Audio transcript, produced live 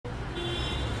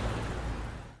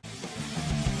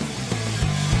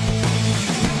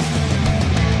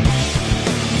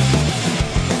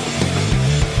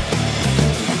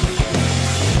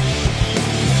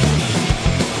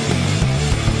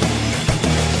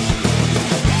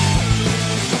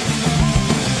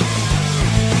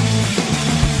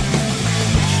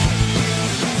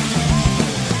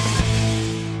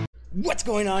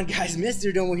going on, guys?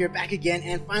 Mr. Domo here, back again,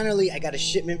 and finally I got a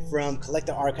shipment from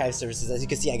Collector Archive Services. As you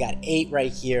can see, I got 8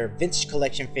 right here, vintage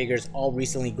collection figures, all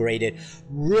recently graded.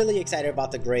 Really excited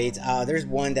about the grades. There's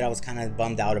one that I was kind of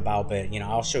bummed out about, but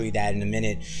I'll show you that in a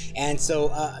minute. And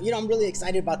so I'm really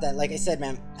excited about that. Like I said,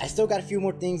 man, I still got a few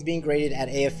more things being graded at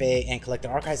AFA and Collector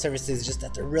Archive Services, just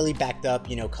that they're really backed up.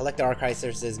 Collector Archive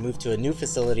Services moved to a new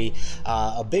facility,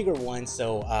 a bigger one,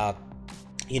 so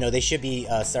they should be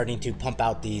starting to pump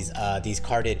out these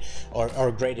carded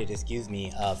or graded, excuse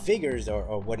me, figures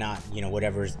or whatnot,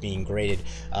 whatever is being graded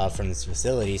from this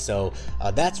facility. So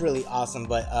that's really awesome.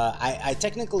 But I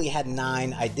technically had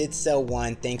 9. I did sell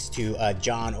one thanks to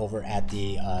John over at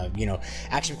the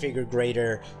Action Figure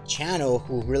Grader channel,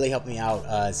 who really helped me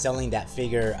out selling that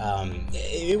figure.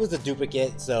 It was a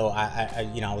duplicate, so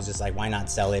I was just like, why not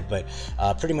sell it? But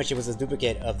pretty much it was a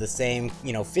duplicate of the same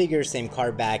figure, same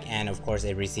card back, and of course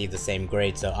it received the same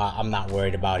grade, so I'm not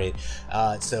worried about it.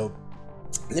 So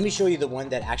let me show you the one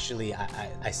that actually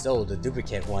I sold, the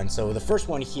duplicate one. So the first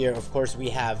one here, of course, we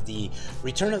have the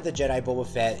Return of the Jedi Boba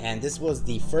Fett, and this was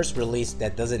the first release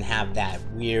that doesn't have that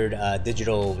weird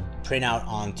digital printout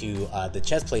onto the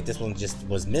chest plate. This one just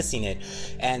was missing it,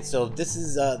 and so this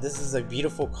is a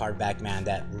beautiful card back, man.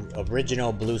 That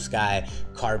original Blue Sky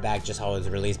card back, just how it was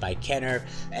released by Kenner.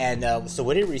 And so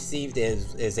what it received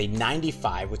is a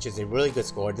 95, which is a really good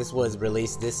score. This was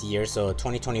released this year, so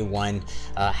 2021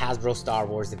 Hasbro Star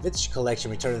Wars, the Vintage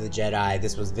Collection Return of the Jedi.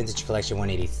 This was Vintage Collection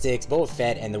 186 Boba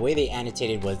Fett, and the way they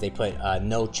annotated was they put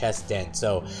no chest dent.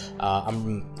 So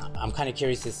I'm kind of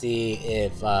curious to see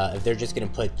if they're just gonna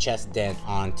put chest dent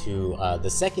onto the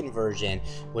second version,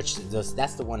 which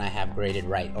that's the one I have graded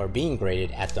right, or being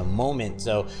graded at the moment.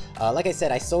 So like I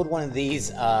said, I sold one of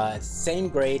these, same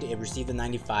grade, it received a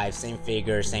 95, same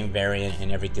figure, same variant,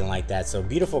 and everything like that. So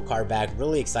beautiful card back.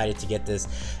 Really excited to get this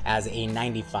as a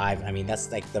 95. I mean,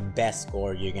 that's like the best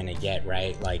score you're gonna get,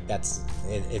 right? Like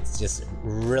it's just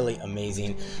really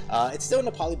amazing. It's still in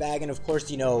a poly bag, and of course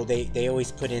they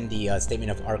always put in the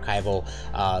statement of archival,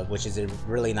 which is a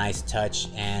really nice touch.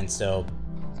 And so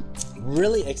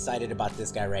really excited about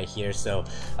this guy right here. So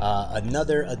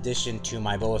another addition to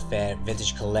my Boba Fett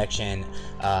vintage collection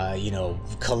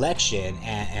collection,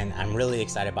 and I'm really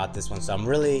excited about this one. So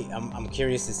I'm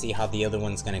curious to see how the other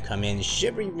one's gonna come in.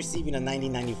 Should be receiving a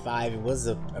 90-95. It was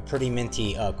a pretty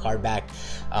minty card back.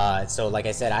 So like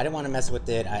I said, I didn't want to mess with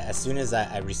it. As soon as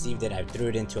I received it, I threw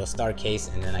it into a star case,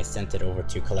 and then I sent it over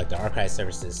to Collector Archive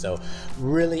Services. So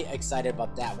really excited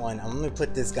about that one. I'm gonna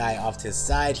put this guy off to the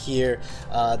side here.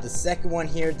 The second one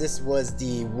here, this was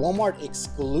the Walmart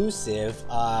exclusive,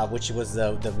 which was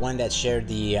the one that shared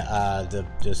the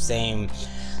same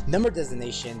number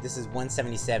designation. This is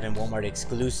 177 Walmart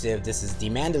exclusive. This is the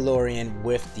Mandalorian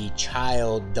with the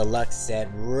child deluxe set.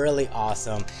 Really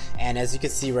awesome. And as you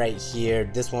can see right here,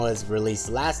 this one was released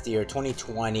last year,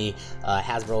 2020,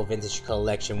 Hasbro Vintage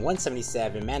Collection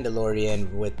 177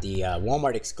 Mandalorian with the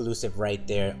Walmart exclusive right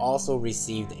there. Also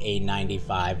received a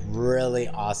 95. Really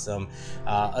awesome.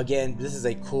 Again, this is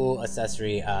a cool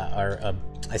accessory,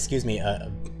 excuse me,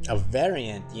 a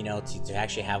variant, to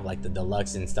actually have like the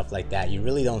deluxe and stuff like that. You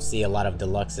really don't see a lot of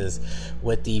deluxes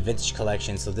with the vintage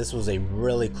collection, so this was a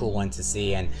really cool one to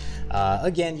see. And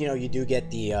again, you do get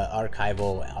the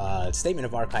archival statement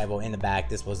of archival in the back.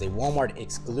 This was a Walmart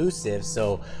exclusive,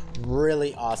 so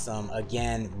really awesome.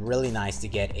 Again, really nice to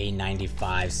get a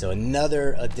 95. So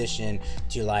another addition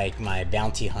to like my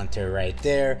bounty hunter right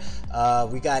there.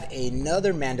 We got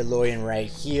another Mandalorian right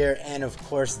here, and of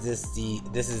course this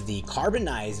is the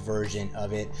Carbonized version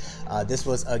of it. This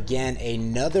was again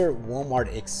another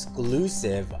Walmart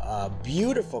exclusive.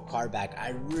 Beautiful card back.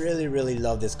 I really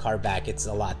love this card back. It's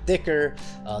a lot thicker.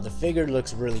 The figure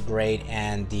looks really great,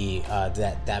 and the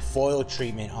that foil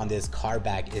treatment on this card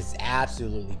back is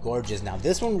absolutely gorgeous. Now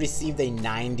this one received a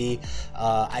 90.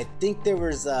 I think there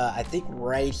was I think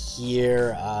right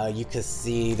here you could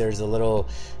see there's a little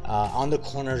on the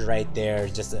corners right there,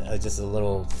 just a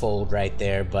little fold right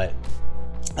there, but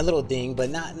a little ding, but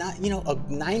not a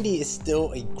 90 is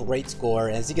still a great score.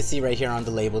 As you can see right here on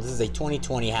the label, this is a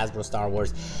 2020 Hasbro Star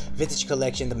Wars Vintage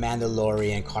Collection, the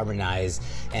Mandalorian Carbonized,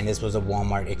 and this was a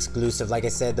Walmart exclusive. Like I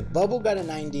said, the bubble got a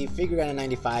 90, figure got a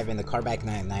 95, and the card back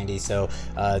got a 90. So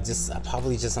just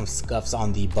probably just some scuffs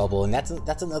on the bubble. And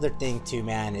that's another thing too,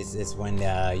 man, is when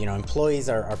employees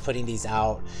are putting these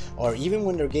out, or even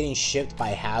when they're getting shipped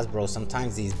by Hasbro,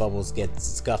 sometimes these bubbles get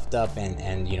scuffed up,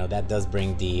 and that does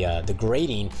bring the grading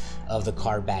grading of the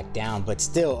card back down, but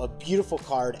still a beautiful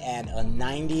card, and a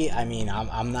 90. I mean,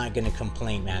 I'm not gonna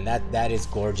complain, man. That is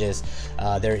gorgeous.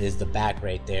 There is the back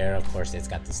right there. Of course, it's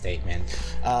got the statement.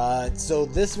 So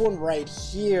this one right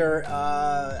here,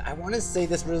 I want to say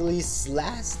this released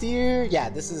last year. Yeah,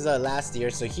 this is last year.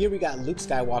 So here we got Luke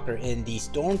Skywalker in the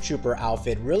Stormtrooper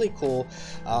outfit. Really cool.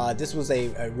 This was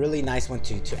a really nice one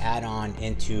to add on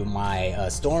into my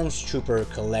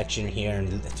Stormtrooper collection here,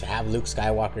 and to have Luke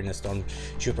Skywalker in a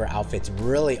Stormtrooper outfit's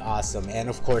really awesome. And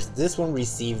of course, this one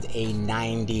received a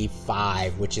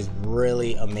 95, which is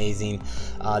really amazing.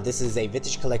 This is a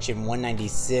Vintage Collection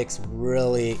 196,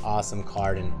 really awesome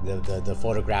card, and the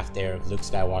photograph there of Luke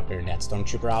Skywalker in that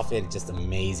Stormtrooper outfit, just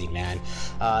amazing, man.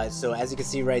 So as you can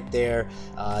see right there,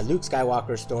 Luke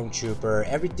Skywalker Stormtrooper,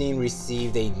 everything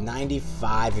received a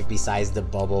 95 besides the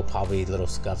bubble, probably little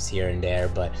scuffs here and there,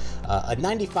 but a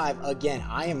 95. Again,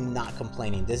 I am not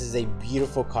complaining. This is a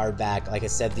beautiful card back. Like I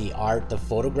said, the art, the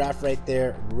photograph right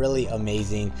there, really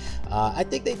amazing. I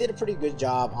think they did a pretty good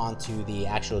job onto the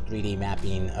actual 3D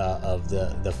mapping of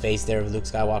the face there of Luke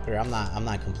Skywalker. I'm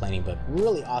not complaining, but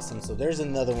really awesome. So there's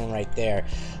another one right there,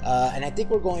 and I think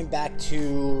we're going back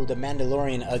to the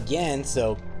Mandalorian again.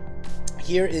 So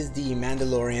here is the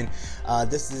Mandalorian.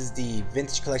 This is the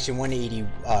Vintage Collection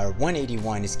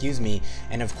 181, excuse me,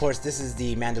 and of course this is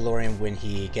the Mandalorian when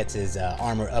he gets his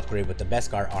armor upgrade with the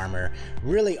Beskar armor.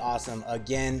 Really awesome.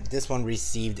 Again, this one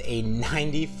received a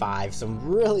 95, so I'm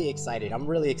really excited.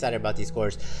 About these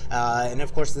scores. And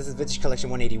of course, this is Vintage Collection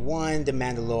 181, the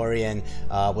Mandalorian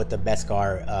with the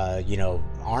Beskar, you know,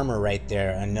 armor right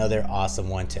there. Another awesome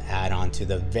one to add on to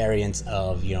the variants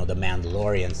of, you know, the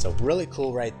Mandalorian. So really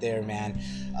cool right there, man.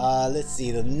 Let's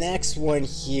see the next one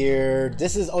here.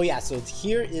 This is, oh yeah, so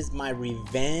here is my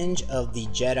Revenge of the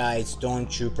Jedi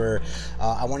Stormtrooper.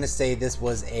 I want to say this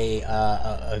was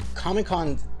a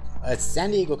Comic-Con, a San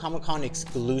Diego Comic-Con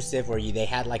exclusive, where they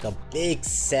had like a big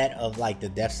set of like the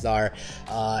Death Star,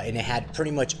 and it had pretty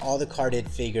much all the carded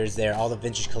figures there, all the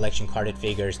Vintage Collection carded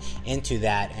figures into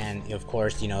that. And of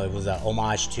course, you know, it was a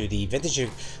homage to the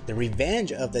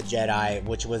Revenge of the Jedi,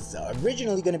 which was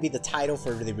originally going to be the title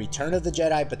for the Return of the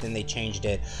Jedi, but then they changed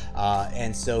it.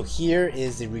 And so here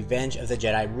is the Revenge of the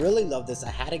Jedi. Really love this.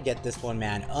 I had to get this one,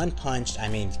 man. Unpunched. I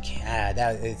mean,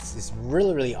 yeah, it's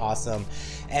really awesome.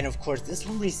 And of course, this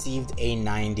one received a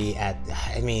 90 at,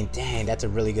 I mean, dang, that's a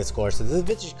really good score. So this is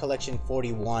Vintage Collection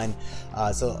 41,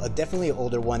 so definitely an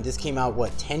older one. This came out,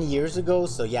 what, 10 years ago?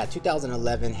 So yeah,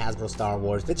 2011 Hasbro Star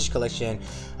Wars Vintage Collection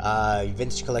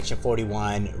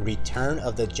 41, Return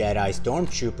of the Jedi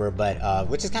Stormtrooper, but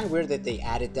which is kind of weird that they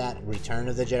added that Return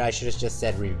of the Jedi. I should have just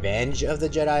said Revenge of the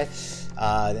Jedi.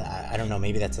 I don't know,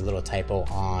 maybe that's a little typo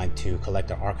on to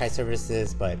Collector Archive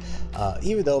Services, but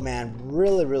even though, man,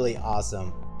 really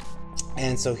awesome.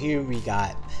 And so here we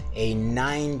got a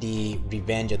 90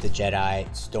 Revenge of the Jedi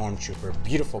Stormtrooper.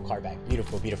 Beautiful card back,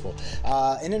 beautiful.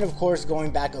 And then of course, going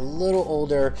back a little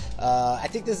older, I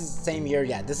think this is the same year.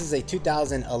 Yeah, this is a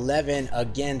 2011.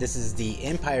 Again, this is the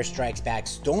Empire Strikes Back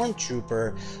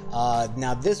Stormtrooper.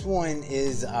 Now this one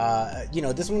is, you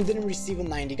know, this one didn't receive a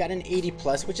 90, got an 80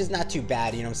 plus, which is not too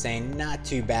bad. You know what I'm saying? Not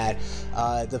too bad.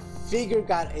 The figure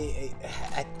got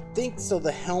I think so.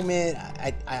 The helmet,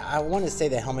 I want to say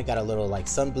the helmet got a little like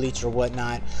sun bleach or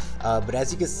whatnot, but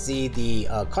as you can see, the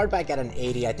card back got an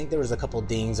 80. I think there was a couple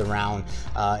dings around.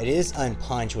 It is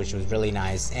unpunched, which was really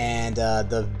nice, and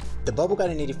the bubble got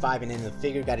an 85, and then the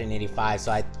figure got an 85.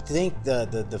 So I think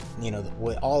the you know,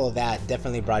 with all of that,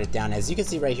 definitely brought it down. As you can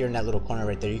see right here in that little corner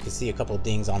right there, you can see a couple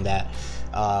dings on that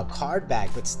card back,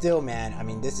 but still, man, I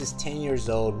mean, this is 10 years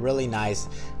old. Really nice.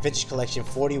 Vintage Collection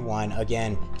 41.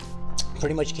 Again,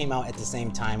 pretty much came out at the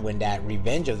same time when that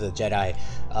Revenge of the Jedi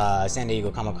San Diego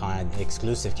Comic-Con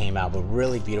exclusive came out, but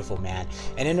really beautiful, man.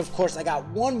 And then of course I got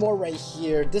one more right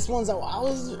here. This one's, I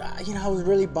was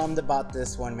really bummed about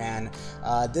this one, man.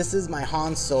 This is my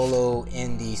Han Solo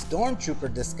in the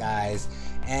Stormtrooper disguise,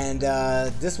 and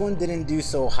this one didn't do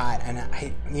so hot, and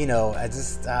I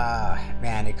just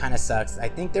man, it kind of sucks. I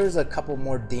think there was a couple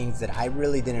more dings that I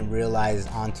really didn't realize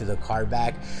onto the card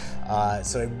back,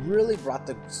 so it really brought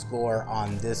the score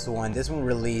on this one. This one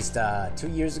released 2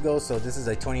 years ago, so this is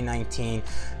a 2019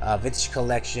 Vintage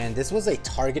Collection. This was a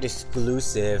Target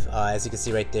exclusive, as you can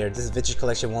see right there. This is Vintage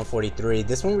Collection 143.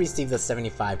 This one received a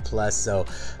 75 plus, so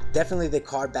definitely the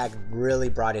card back really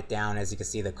brought it down. As you can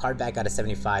see, the card back got a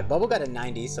 75, bubble got a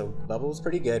 90. 90, so bubble was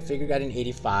pretty good. Figure got an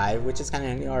 85, which is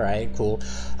kind of all right, cool.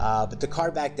 But the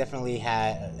card back definitely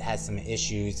had some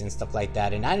issues and stuff like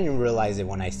that, and I didn't realize it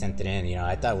when I sent it in. You know,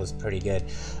 I thought it was pretty good.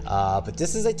 But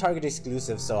this is a Target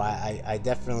exclusive, so I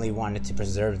definitely wanted to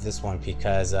preserve this one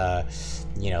because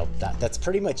you know, that's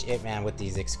pretty much it, man, with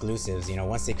these exclusives. You know,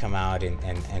 once they come out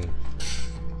and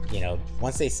you know,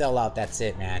 once they sell out, that's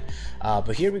it, man.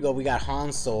 But here we go, we got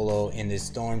Han Solo in this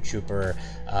Stormtrooper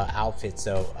outfit,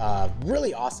 so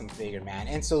really awesome figure, man.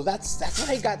 And so that's what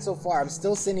I got so far. I'm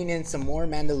still sending in some more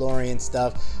Mandalorian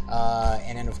stuff,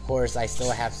 and then of course I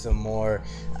still have some more.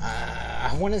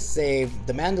 I want to say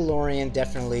the Mandalorian,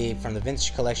 definitely from the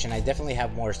vintage collection. I definitely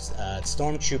have more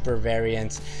Stormtrooper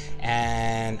variants,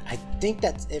 and I think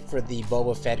that's it for the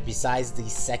Boba Fett, besides the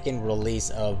second release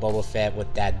of Boba Fett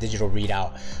with that digital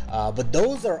readout. But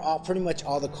those are all pretty much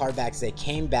all the card backs that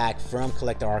came back from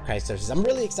Collector Archive Services. I'm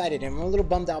really excited, and I'm a little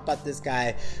bummed out about this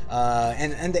guy.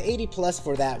 And the 80 plus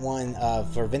for that one,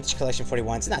 for Vintage Collection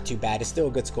 41, it's not too bad. It's still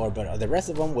a good score, but the rest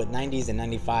of them with 90s and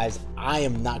 95s, I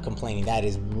am not complaining. That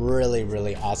is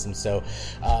really awesome. So,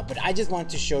 but I just wanted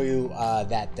to show you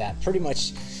that pretty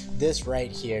much this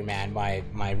right here, man,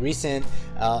 my recent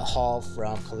haul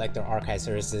from Collector Archive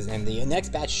Services, and the next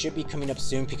batch should be coming up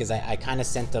soon because I kind of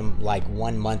sent them like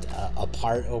 1 month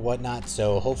apart or whatnot,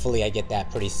 so hopefully I get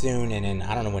that pretty soon. And then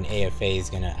I don't know when AFA is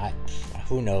gonna,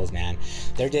 who knows, man.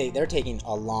 They're taking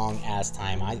a long ass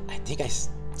time. I think I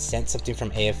sent something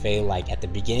from AFA like at the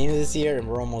beginning of this year, and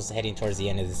we're almost heading towards the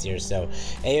end of this year, so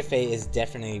AFA is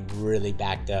definitely really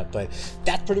backed up. But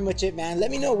that's pretty much it, man.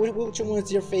 Let me know which one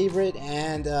was your favorite,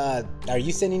 and are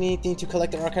you sending anything to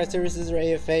Collector Archive Services or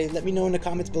AFA? Let me know in the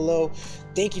comments below.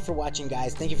 Thank you for watching,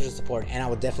 guys. Thank you for the support, and I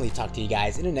will definitely talk to you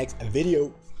guys in the next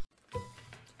video.